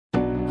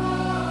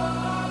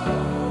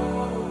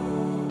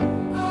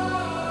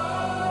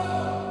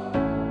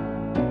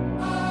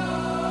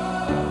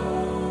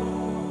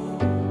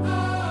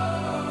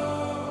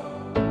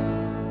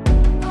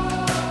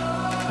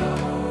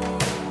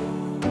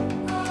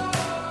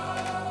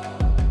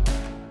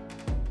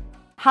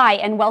Hi,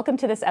 and welcome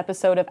to this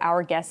episode of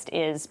Our Guest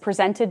Is,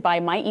 presented by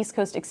My East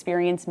Coast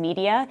Experience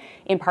Media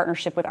in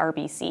partnership with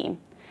RBC.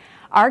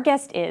 Our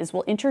Guest Is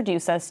will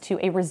introduce us to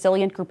a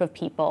resilient group of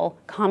people,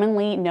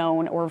 commonly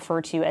known or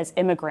referred to as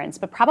immigrants,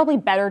 but probably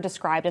better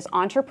described as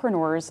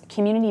entrepreneurs,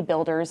 community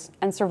builders,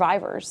 and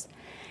survivors.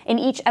 In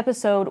each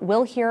episode,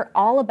 we'll hear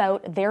all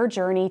about their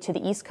journey to the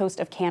East Coast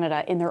of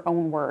Canada in their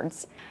own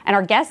words. And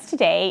our guest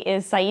today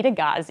is Saida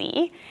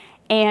Gazie.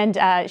 And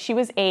she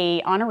was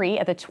an honoree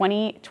at the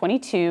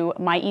 2022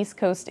 My East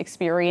Coast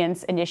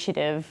Experience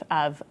Initiative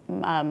of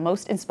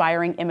Most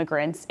Inspiring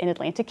Immigrants in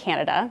Atlantic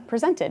Canada,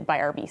 presented by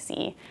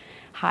RBC.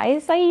 Hi,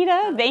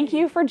 Saida. Thank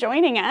you for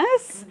joining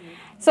us.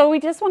 So we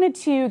just wanted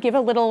to give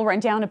a little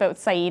rundown about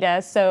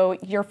Saida. So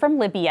you're from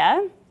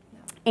Libya.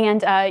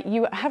 And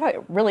you have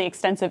a really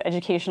extensive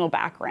educational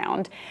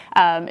background.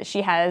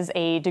 She has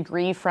a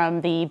degree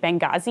from the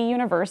Benghazi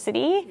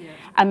University,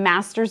 a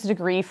master's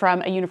degree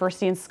from a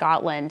university in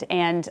Scotland,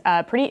 and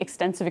pretty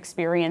extensive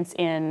experience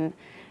in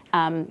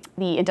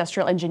the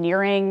industrial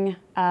engineering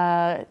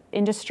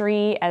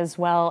industry, as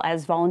well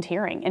as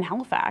volunteering in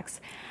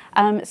Halifax.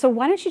 So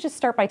why don't you just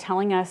start by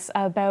telling us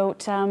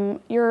about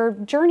your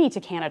journey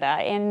to Canada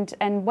and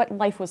what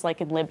life was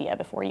like in Libya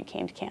before you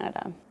came to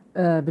Canada?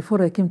 Before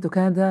I came to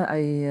Canada,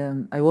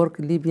 I work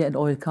in Libya in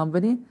oil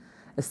company.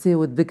 I stay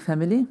with big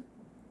family.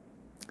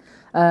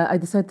 I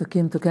decided to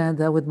came to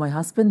Canada with my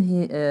husband.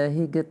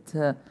 He get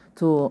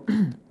to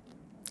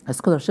a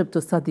scholarship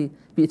to study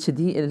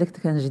PhD in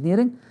electrical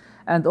engineering,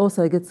 and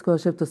also I get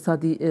scholarship to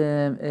study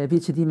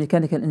PhD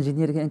mechanical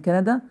engineering in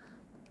Canada.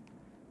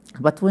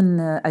 But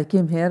when I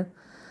came here,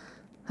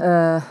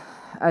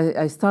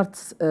 I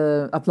start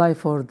apply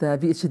for the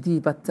PhD,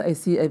 but I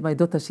see my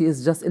daughter, she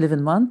is just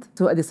 11 months.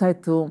 So I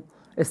decide to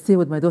stay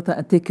with my daughter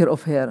and take care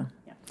of her.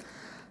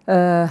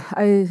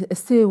 I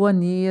stay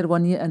 1 year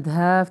and a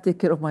half, take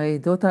care of my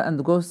daughter,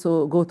 and go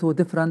to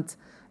different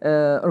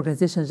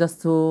organizations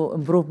just to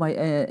improve my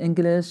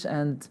English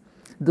and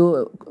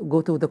go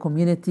to the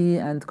community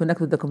and connect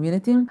with the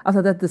community.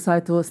 After that,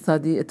 decide to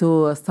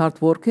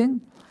start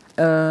working.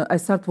 I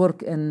start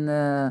work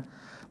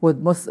with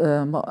most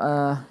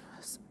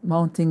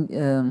mounting,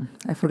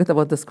 I forget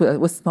about the school,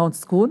 Westmount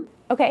School.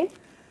 Okay.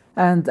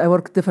 And I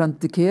work different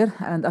daycare.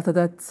 And after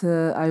that,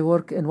 I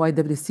work in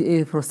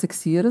YWCA for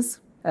 6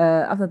 years.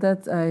 After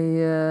that,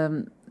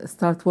 I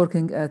start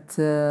working at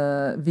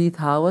Veith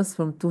House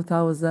from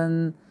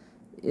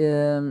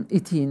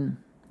 2018.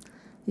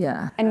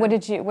 Yeah. And what do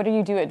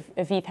you do at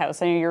Veith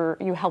House? I know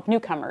you help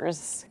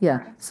newcomers.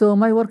 Yeah. So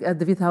my work at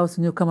the Veith House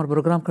Newcomer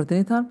Program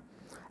Coordinator.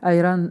 I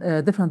run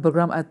a different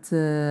program at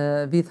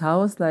Veith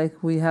House.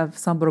 Like we have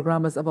some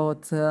programs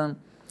about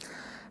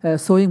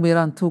sewing. We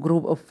run 2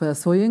 groups of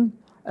sewing,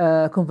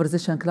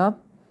 conversation club.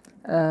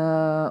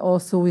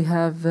 Also we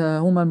have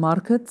women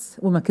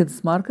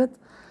kids market.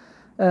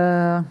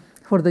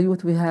 For the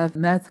youth we have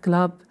math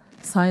club,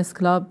 science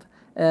club,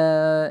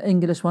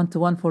 English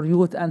 1-to-1 for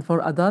youth and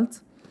for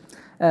adults.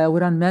 We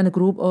run man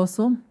group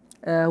also.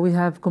 We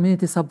have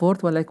community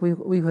support, where like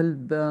we will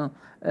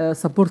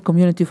support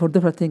community for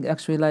different things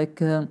actually, like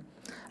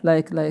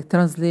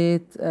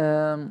translate,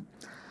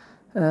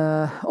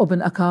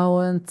 open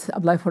account,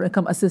 apply for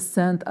income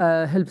assistance,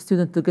 help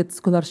students to get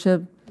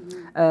scholarship,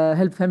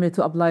 help family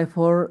to apply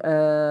for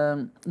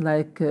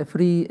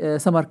free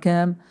summer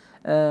camp,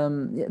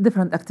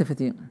 different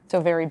activity.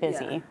 So very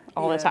busy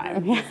all the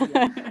time.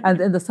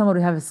 And in the summer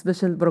we have a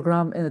special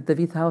program in the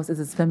Veith House.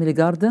 It's family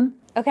garden.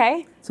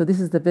 Okay. So this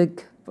is the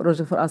big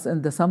project for us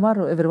in the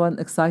summer. Everyone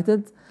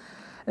excited.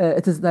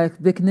 It is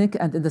like picnic,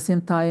 and at the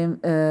same time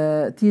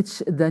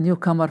teach the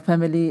newcomer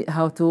family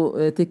how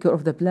to take care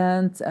of the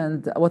plants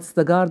and what's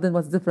the garden,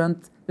 what's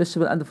different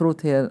vegetable and fruit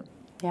here.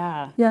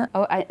 Yeah.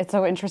 Oh, it's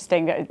so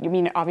interesting. I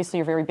mean, obviously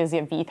you're very busy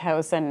at Veith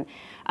House, and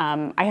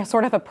I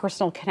sort of have a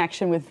personal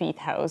connection with Veith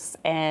House.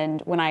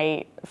 And when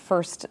I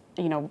first,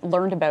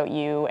 learned about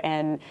you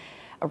and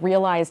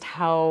realized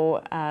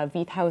how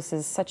Veith House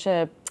is such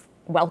a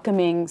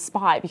welcoming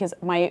spot, because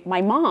my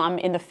mom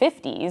in the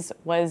 50s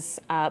was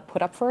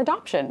put up for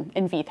adoption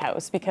in Veith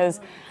House, because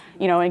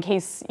in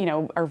case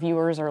our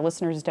viewers or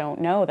listeners don't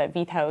know, that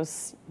Veith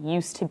House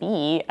used to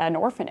be an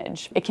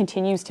orphanage. It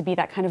continues to be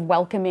that kind of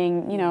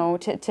welcoming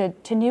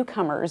to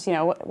newcomers,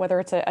 whether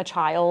it's a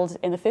child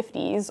in the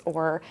 50s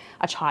or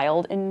a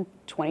child in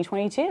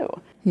 2022.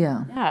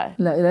 Yeah.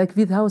 Like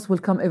Veith House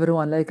welcome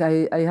everyone. Like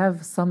I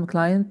have some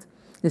client,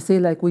 they say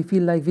like we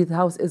feel like Veith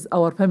House is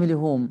our family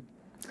home.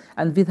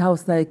 And Veith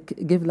House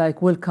give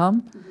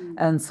welcome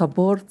and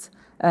support.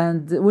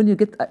 And when you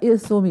get,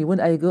 me when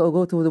I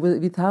go to the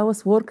Veith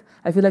House work,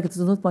 I feel like it's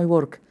not my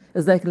work.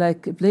 It's like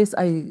a place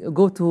I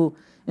go to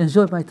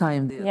enjoy my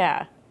time there.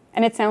 Yeah,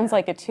 and it sounds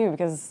like it too,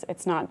 because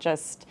it's not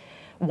just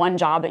one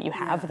job that you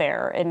have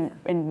there, and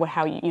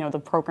how the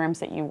programs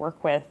that you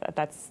work with.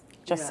 That's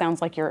just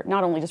sounds like you're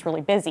not only just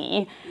really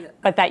busy,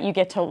 but that you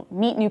get to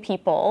meet new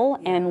people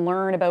and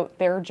learn about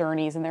their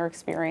journeys and their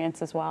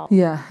experience as well.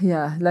 Yeah,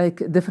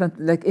 like different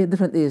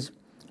age.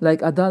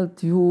 like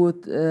adult,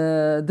 youth,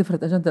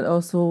 different agenda.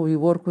 Also, we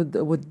work with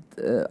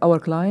our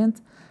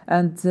client,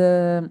 and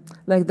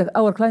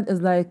our client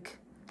is like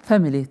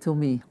family to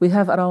me. We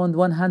have around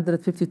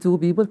 152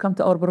 people come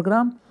to our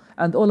program,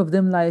 and all of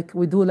them like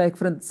we do like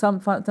friends.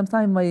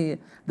 Sometimes my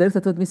director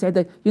told me,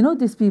 Saida, you know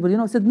these people, you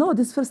know. I said, no,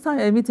 this first time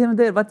I meet him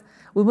there, but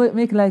we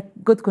make like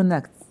good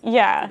connects.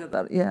 Yeah.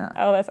 Together. Yeah.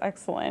 Oh, that's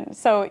excellent.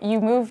 So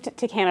you moved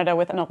to Canada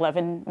with an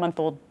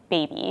 11-month-old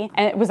baby.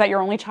 And was that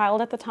your only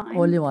child at the time?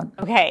 Only one.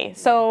 Okay.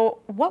 So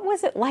what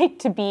was it like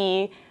to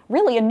be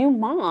really a new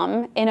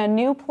mom in a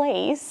new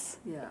place?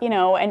 Yeah. You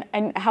know,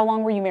 and how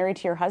long were you married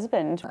to your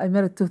husband? I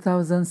married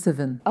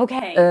 2007.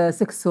 Okay.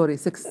 Six.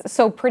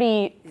 So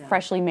pretty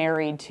freshly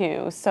married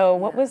too. So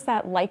what was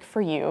that like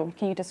for you?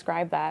 Can you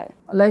describe that?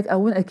 Like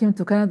when I came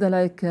to Canada,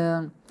 like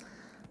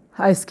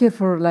I scared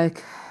for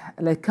like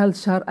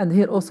culture, and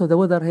here also the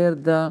weather here,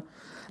 the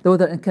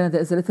weather in Canada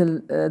is a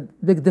little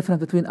big difference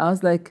between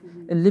us. Like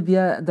in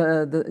Libya,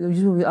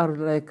 usually we are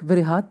like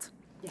very hot.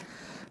 Yeah.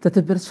 The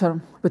temperature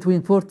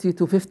between 40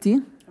 to 50.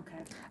 Okay.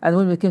 And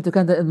when we came to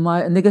Canada,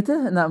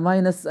 negative, not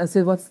minus. I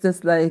said, what's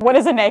this like? What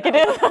is a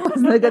negative?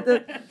 What's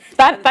negative?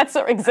 That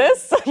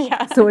exists.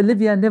 Yeah. So in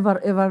Libya, never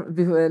ever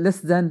be less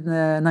than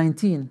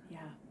 19.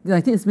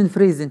 19 has been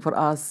freezing for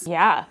us.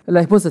 Yeah.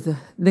 Like positive,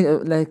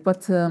 like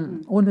but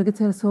when we get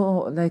here,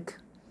 so like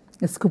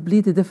it's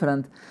completely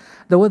different.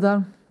 The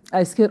weather,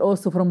 I scared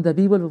also from the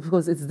people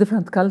because it's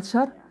different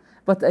culture,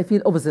 but I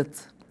feel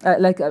opposite.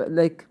 Like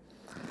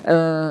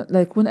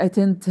when I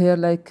attend here,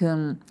 like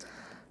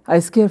I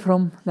scared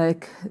from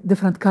like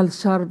different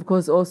culture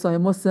because also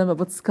I'm Muslim, I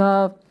put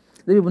scarf.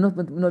 The people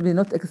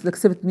not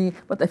accept me,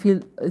 but I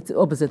feel it's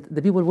opposite.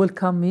 The people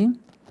welcome me.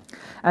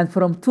 And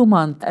from 2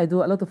 months, I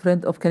do a lot of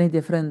friends of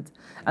Canadian friends.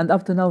 And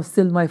up to now,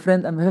 still my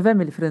friend, I'm a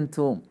family friend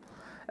too.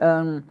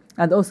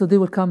 And also they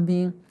will come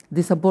me,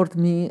 they support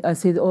me. I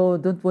said, oh,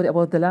 don't worry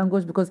about the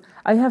language, because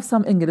I have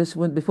some English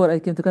before I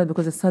came to Canada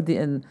because I studied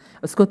in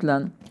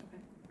Scotland.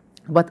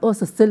 But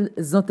also still,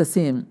 it's not the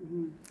same.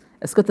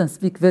 Scotland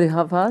speak very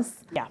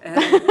fast. Yeah.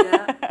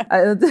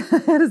 I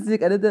don't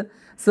speak a little.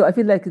 So I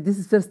feel like this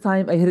is first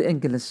time I hear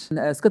English.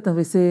 In Scotland,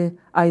 we say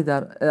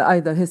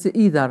either. He say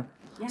either.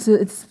 Yeah. So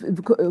it's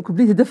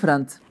completely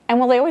different. And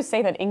well, they always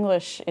say that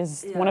English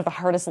is one of the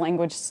hardest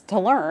languages to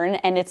learn,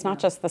 and it's not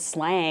just the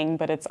slang,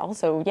 but it's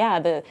also,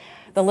 the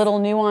little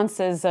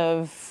nuances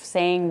of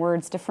saying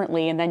words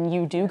differently. And then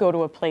you do go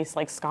to a place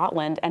like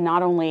Scotland, and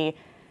not only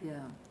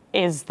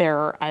is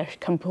there a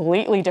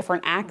completely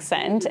different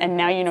accent, and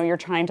now you're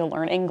trying to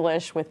learn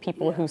English with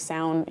people who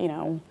sound,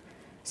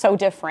 so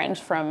different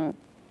from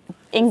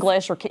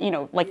English or,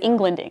 like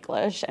England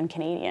English and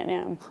Canadian.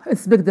 Yeah.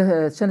 It's a big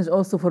challenge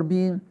also for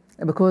me.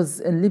 Because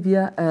in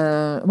Libya,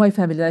 my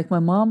family, like my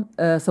mom,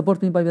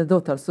 support me by my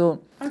daughter. So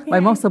my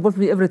mom supports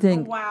me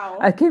everything. Oh, wow.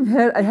 I came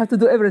here, I have to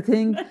do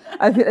everything.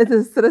 I feel it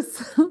is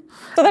stress.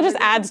 So that just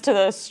adds to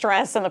the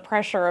stress and the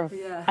pressure of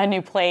a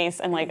new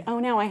place and like, oh,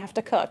 now I have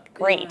to cook.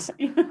 Great.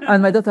 Yeah.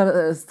 And my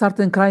daughter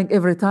started crying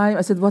every time.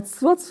 I said, what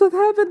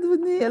happened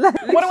with me?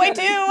 Like, what do I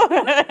do?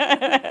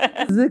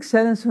 It's a big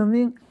challenge for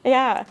me.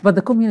 Yeah. But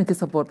the community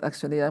support,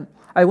 actually.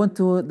 I went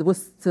to the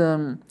West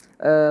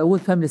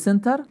Wood Family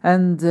Center,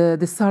 and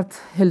they start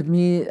help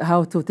me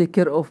how to take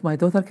care of my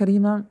daughter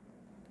Karima.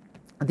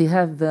 They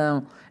have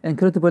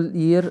incredible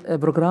year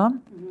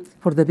program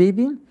for the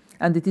baby,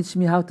 and they teach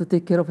me how to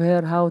take care of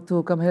her, how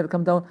to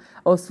come down.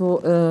 Also,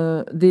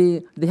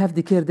 they have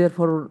the care there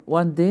for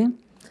 1 day,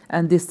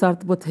 and they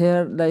start with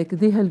her, like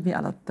they help me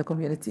a lot, the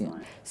community.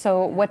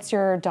 So what's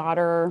your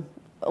daughter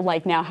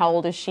like now? How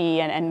old is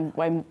she, and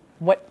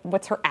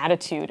what's her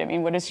attitude? I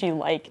mean, what is she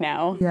like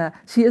now? Yeah,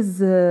 she is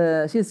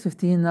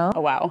 15 now.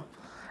 Oh, wow.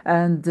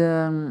 And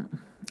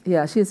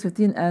she is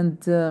 15, and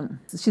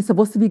she's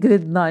supposed to be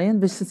grade 9,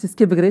 but she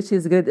skipped grade. She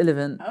is grade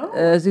 11.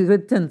 Oh. She's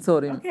grade 10,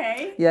 sorry.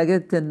 Okay. Yeah,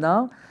 grade 10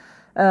 now.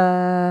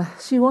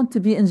 She wants to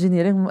be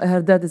engineering.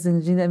 Her dad is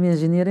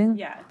engineering.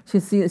 Yeah. She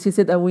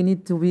said we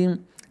need to be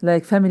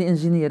like family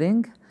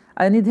engineering.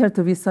 I need her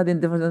to be studying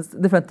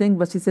different things,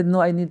 but she said,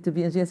 no, I need to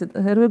be engineer. I said,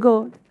 here we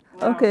go.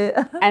 Wow. Okay.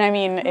 And I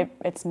mean,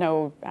 it's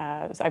no,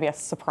 I guess,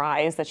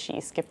 surprise that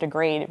she skipped a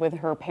grade with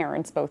her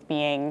parents both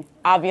being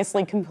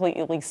obviously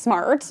completely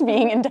smart,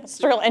 being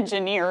industrial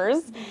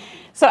engineers.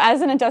 So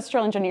as an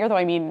industrial engineer, though,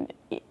 I mean,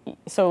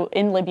 so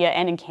in Libya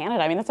and in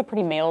Canada, I mean, that's a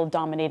pretty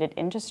male-dominated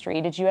industry.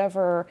 Did you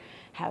ever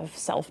have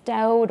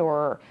self-doubt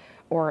or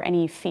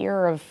any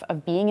fear of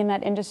being in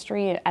that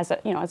industry as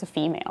a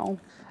female?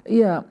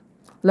 Yeah.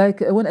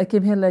 Like when I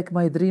came here, like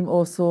my dream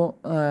also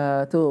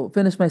to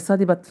finish my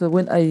study, but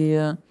when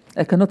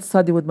I cannot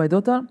study with my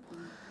daughter,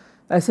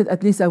 I said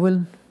at least I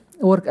will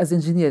work as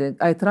engineering.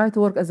 I try to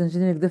work as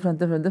engineering different,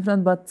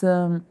 but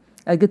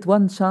I get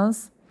one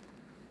chance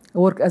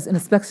work as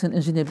inspection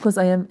engineer because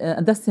I am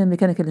industrial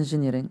mechanical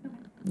engineering.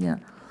 Yeah,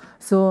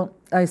 so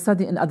I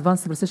study in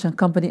advanced precision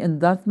company in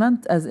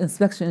Dartmouth as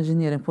inspection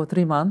engineering for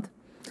 3 months.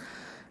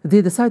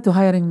 They decide to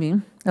hiring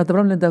me. The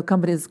problem, the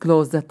company is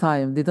closed that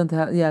time. They don't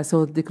have,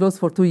 so they closed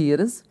for 2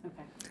 years.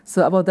 Okay.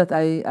 So about that,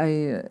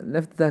 I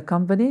left the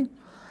company.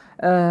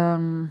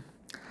 Um,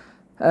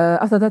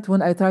 After that,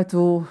 when I try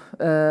to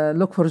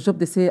look for a job,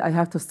 they say I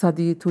have to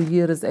study 2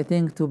 years, I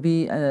think, to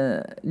be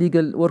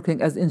legal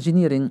working as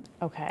engineering.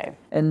 Okay.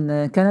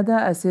 In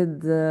Canada, I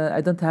said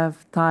I don't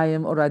have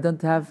time, or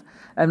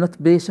I'm not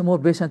more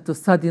patient to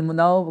study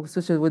now,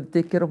 especially with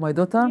take care of my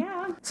daughter.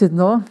 Yeah. Said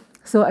no.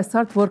 So I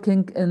start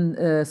working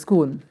in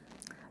school,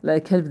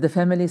 like help the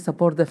family,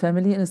 support the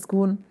family in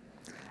school.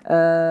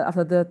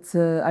 After that,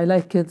 I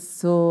like kids,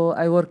 so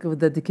I work with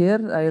the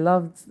daycare. I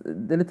loved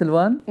the little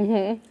one.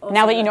 Mm-hmm.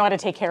 Now that you know how to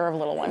take care of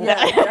little ones.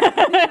 Yeah.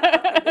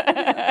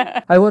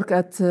 I work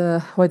at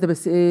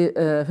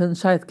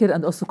YWCA child care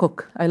and also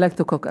cook. I like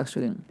to cook,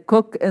 actually.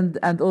 Cook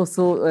and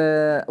also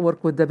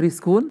work with the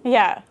preschool.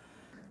 Yeah.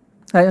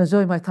 I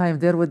enjoy my time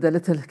there with the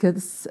little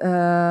kids.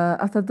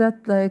 After that,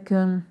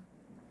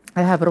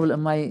 I have a problem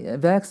in my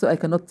back, so I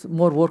cannot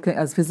more working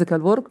as physical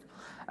work.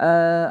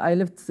 I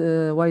left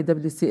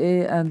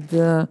YWCA,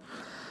 and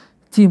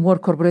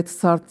teamwork corporate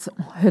start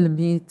help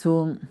me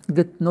to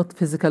get not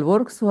physical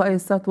work. So I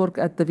start work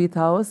at the Veith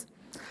House.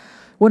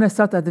 When I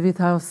start at the Veith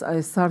House,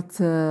 I start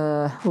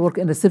work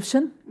in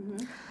reception.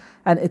 Mm-hmm.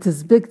 And it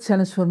is big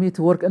challenge for me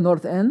to work in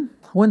North End.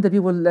 When the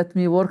people let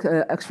me work,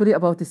 actually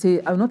about to say,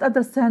 I don't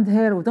understand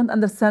her, we don't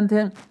understand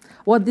him,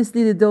 what this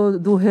lady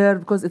do here,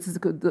 because it is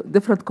a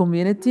different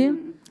community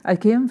I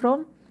came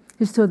from.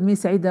 He told me,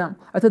 Saida,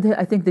 I told her,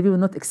 I think the people will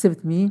not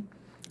accept me.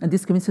 And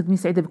this community told me,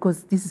 Saida,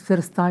 because this is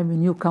first time a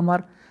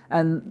newcomer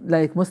and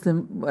like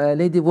Muslim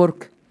lady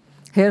work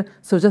here,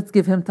 so just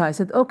give him time. I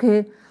said,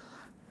 okay.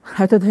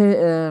 I told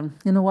her,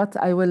 you know what,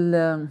 I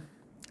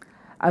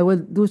will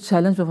do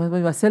challenge with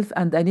myself,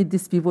 and I need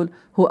these people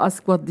who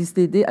ask what this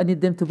they do. I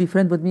need them to be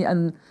friend with me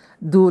and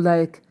do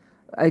like,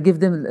 I give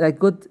them like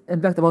good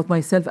impact about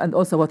myself and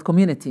also about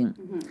community.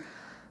 Mm-hmm.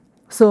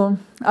 So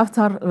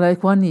after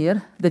like 1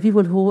 year, the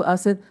people who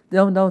asked,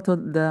 now to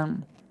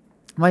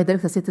my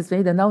director said to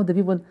Saida, now the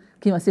people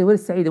came and say,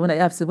 where's Saida? When I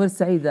asked, where's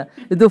Saida?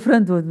 They do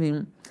friend with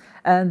me.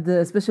 And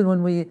especially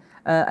when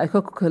I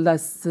cook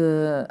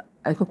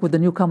with the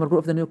newcomer, group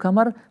of the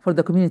newcomer for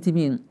the community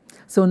mean.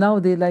 So now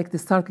they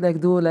start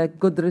do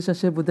good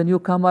relationship with the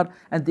newcomer,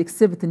 and they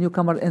accept the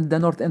newcomer in the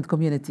North End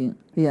community.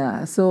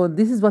 Yeah, so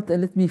this is what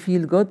let me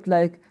feel good.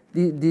 Like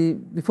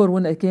before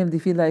when I came, they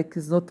feel like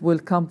it's not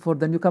welcome for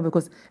the newcomer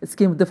because it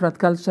came with different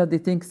culture. They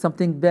think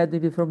something bad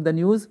maybe from the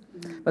news,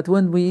 but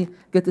when we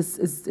get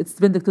it's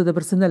depending to the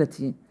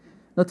personality.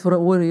 Not for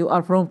where you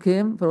are from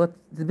came, for what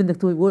depending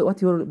to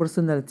what your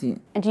personality.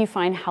 And do you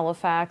find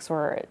Halifax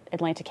or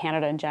Atlantic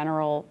Canada in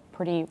general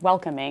pretty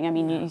welcoming? I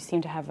mean, you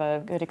seem to have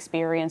a good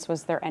experience.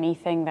 Was there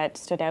anything that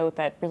stood out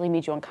that really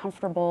made you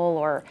uncomfortable,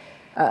 or?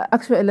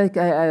 Actually,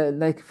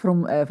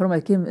 from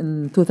I came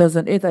in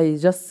 2008. I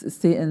just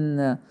stay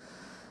in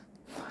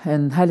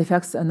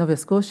Halifax and Nova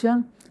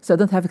Scotia, so I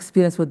don't have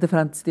experience with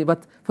different states.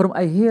 But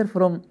I hear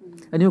from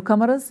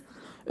newcomers.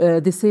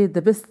 They say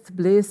the best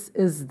place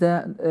is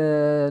the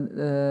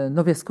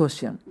Nova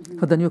Scotia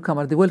for the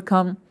newcomer. They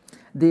welcome,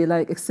 they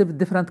accept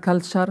different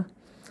culture.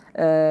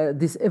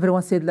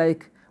 Everyone said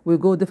we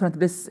go different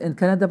places in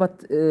Canada,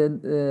 but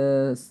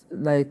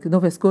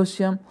Nova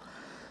Scotia,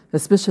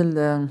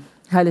 especially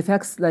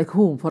Halifax,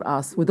 home for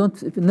us. We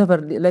don't never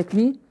like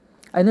me.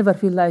 I never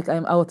feel like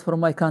I'm out from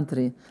my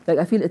country.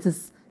 I feel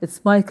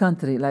it's my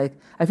country.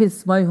 I feel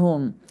it's my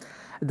home.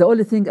 The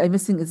only thing I'm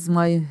missing is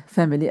my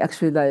family.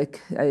 Actually,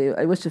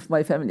 I wish if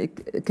my family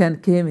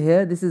came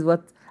here. This is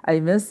what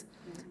I miss.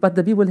 But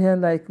the people here,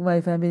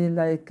 my family,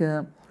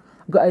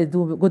 I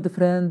do good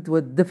friend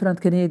with different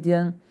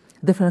Canadian,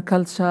 different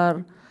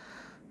culture.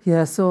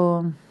 Yeah,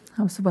 so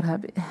I'm super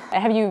happy.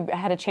 Have you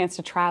had a chance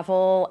to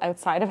travel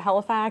outside of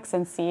Halifax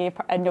and see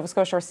Nova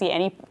Scotia or see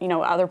any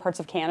other parts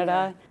of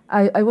Canada?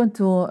 I went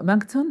to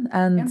Moncton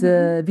and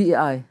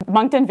BEI.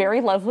 Moncton,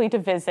 very lovely to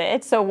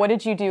visit. So what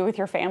did you do with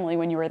your family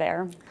when you were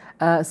there?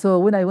 So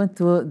when I went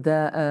to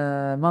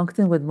the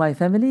Moncton with my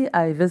family,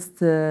 I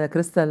visited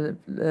Crystal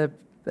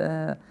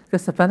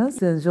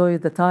Palace.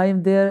 Enjoyed the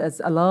time there.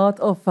 It's a lot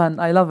of fun.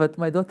 I love it.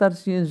 My daughter,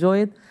 she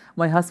enjoyed.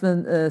 My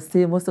husband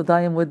stay most of the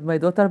time with my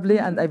daughter play,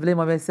 and I play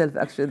by myself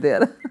actually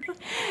there.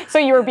 So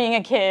you were being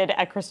a kid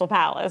at Crystal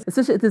Palace.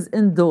 Especially it is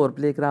indoor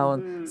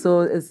playground,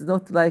 so it's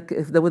not like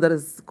if the weather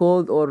is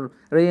cold or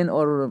rain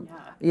or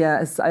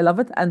I love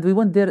it. And we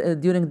went there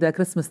during the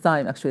Christmas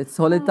time. Actually, it's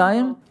holiday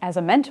time. As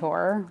a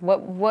mentor,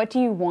 what do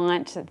you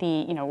want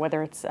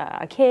whether it's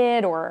a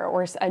kid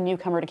or a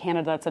newcomer to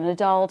Canada that's an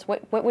adult,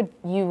 what would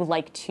you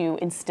like to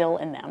instill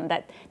in them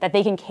that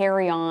they can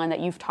carry on, that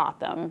you've taught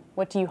them?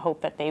 What do you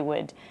hope that they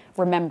would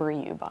remember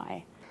you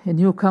by? A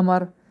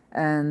newcomer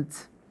and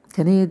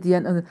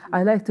Canadian, and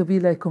I like to be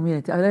like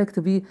community.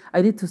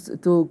 I need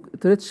to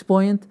reach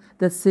point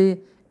that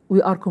say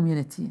we are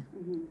community.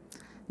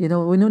 We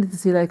don't need to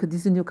say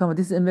this is newcomer,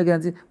 this is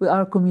immigrants. We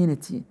are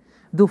community.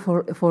 Do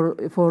for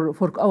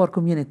our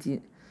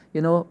community.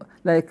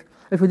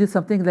 If we do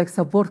something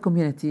support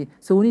community.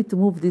 So we need to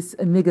move this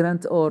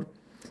immigrant or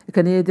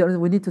Canadian.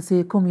 We need to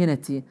say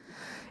community.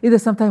 Either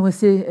sometimes we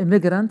say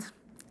immigrant,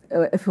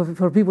 if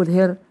for people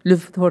here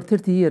live for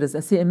 30 years, I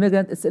say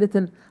immigrant, it's a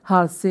little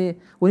hard. Say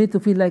we need to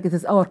feel like it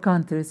is our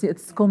country. See,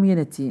 it's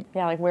community.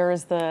 Yeah, like where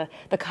is the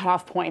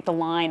cutoff point, the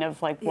line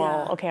of like,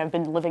 well, Yeah. okay, I've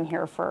been living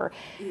here for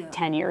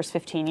 10 years,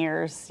 15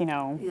 years, you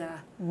know,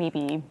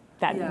 maybe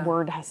that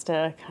word has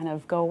to kind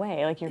of go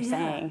away, like you're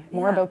saying.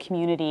 More about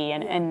community.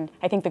 And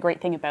I think the great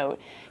thing about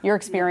your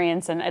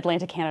experience and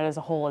Atlantic Canada as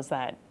a whole is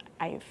that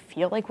I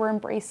feel like we're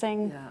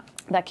embracing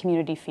that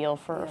community feel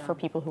for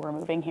people who are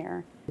moving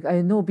here.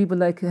 I know people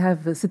like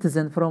have a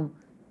citizen from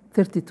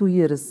 32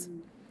 years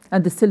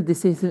and still they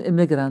say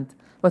immigrant.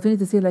 But we need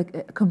to say like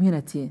a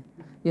community,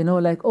 you know,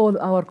 like all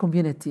our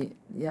community.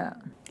 Yeah.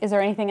 Is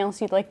there anything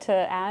else you'd like to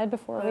add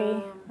before we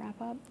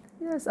wrap up?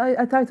 Yes,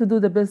 I try to do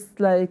the best,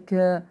 like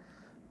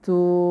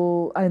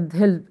to and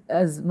help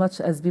as much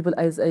as people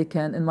as I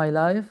can in my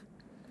life.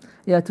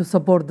 Yeah, to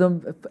support them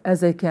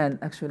as I can.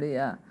 Actually,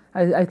 yeah,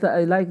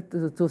 I like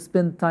to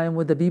spend time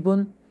with the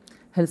people,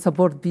 help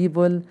support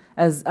people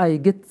as I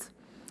get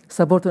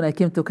support when I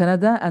came to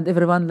Canada, and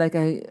everyone like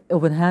I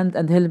open hand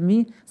and help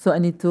me. So I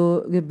need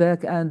to give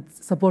back and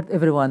support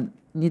everyone.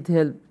 Need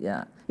help,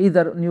 yeah.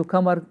 Either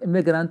newcomer,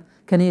 immigrant,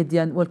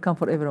 Canadian, welcome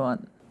for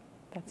everyone.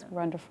 That's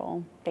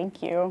wonderful.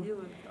 Thank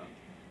you.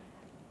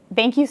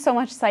 Thank you so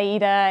much,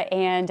 Saida,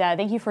 and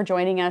thank you for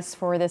joining us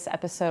for this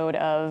episode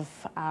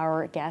of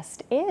Our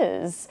Guest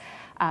Is.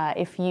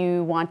 If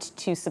you want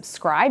to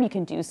subscribe, you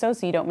can do so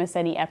you don't miss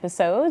any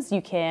episodes.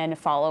 You can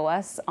follow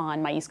us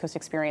on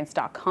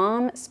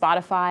myeastcoastexperience.com,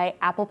 Spotify,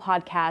 Apple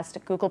Podcast,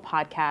 Google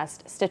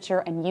Podcast, Stitcher,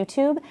 and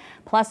YouTube.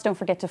 Plus, don't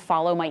forget to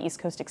follow My East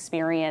Coast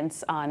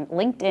Experience on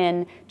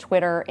LinkedIn,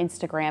 Twitter,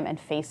 Instagram, and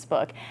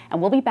Facebook. And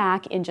we'll be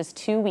back in just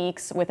 2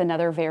 weeks with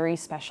another very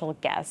special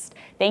guest.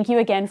 Thank you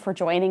again for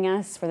joining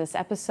us for this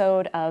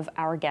episode of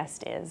Our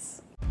Guest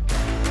Is.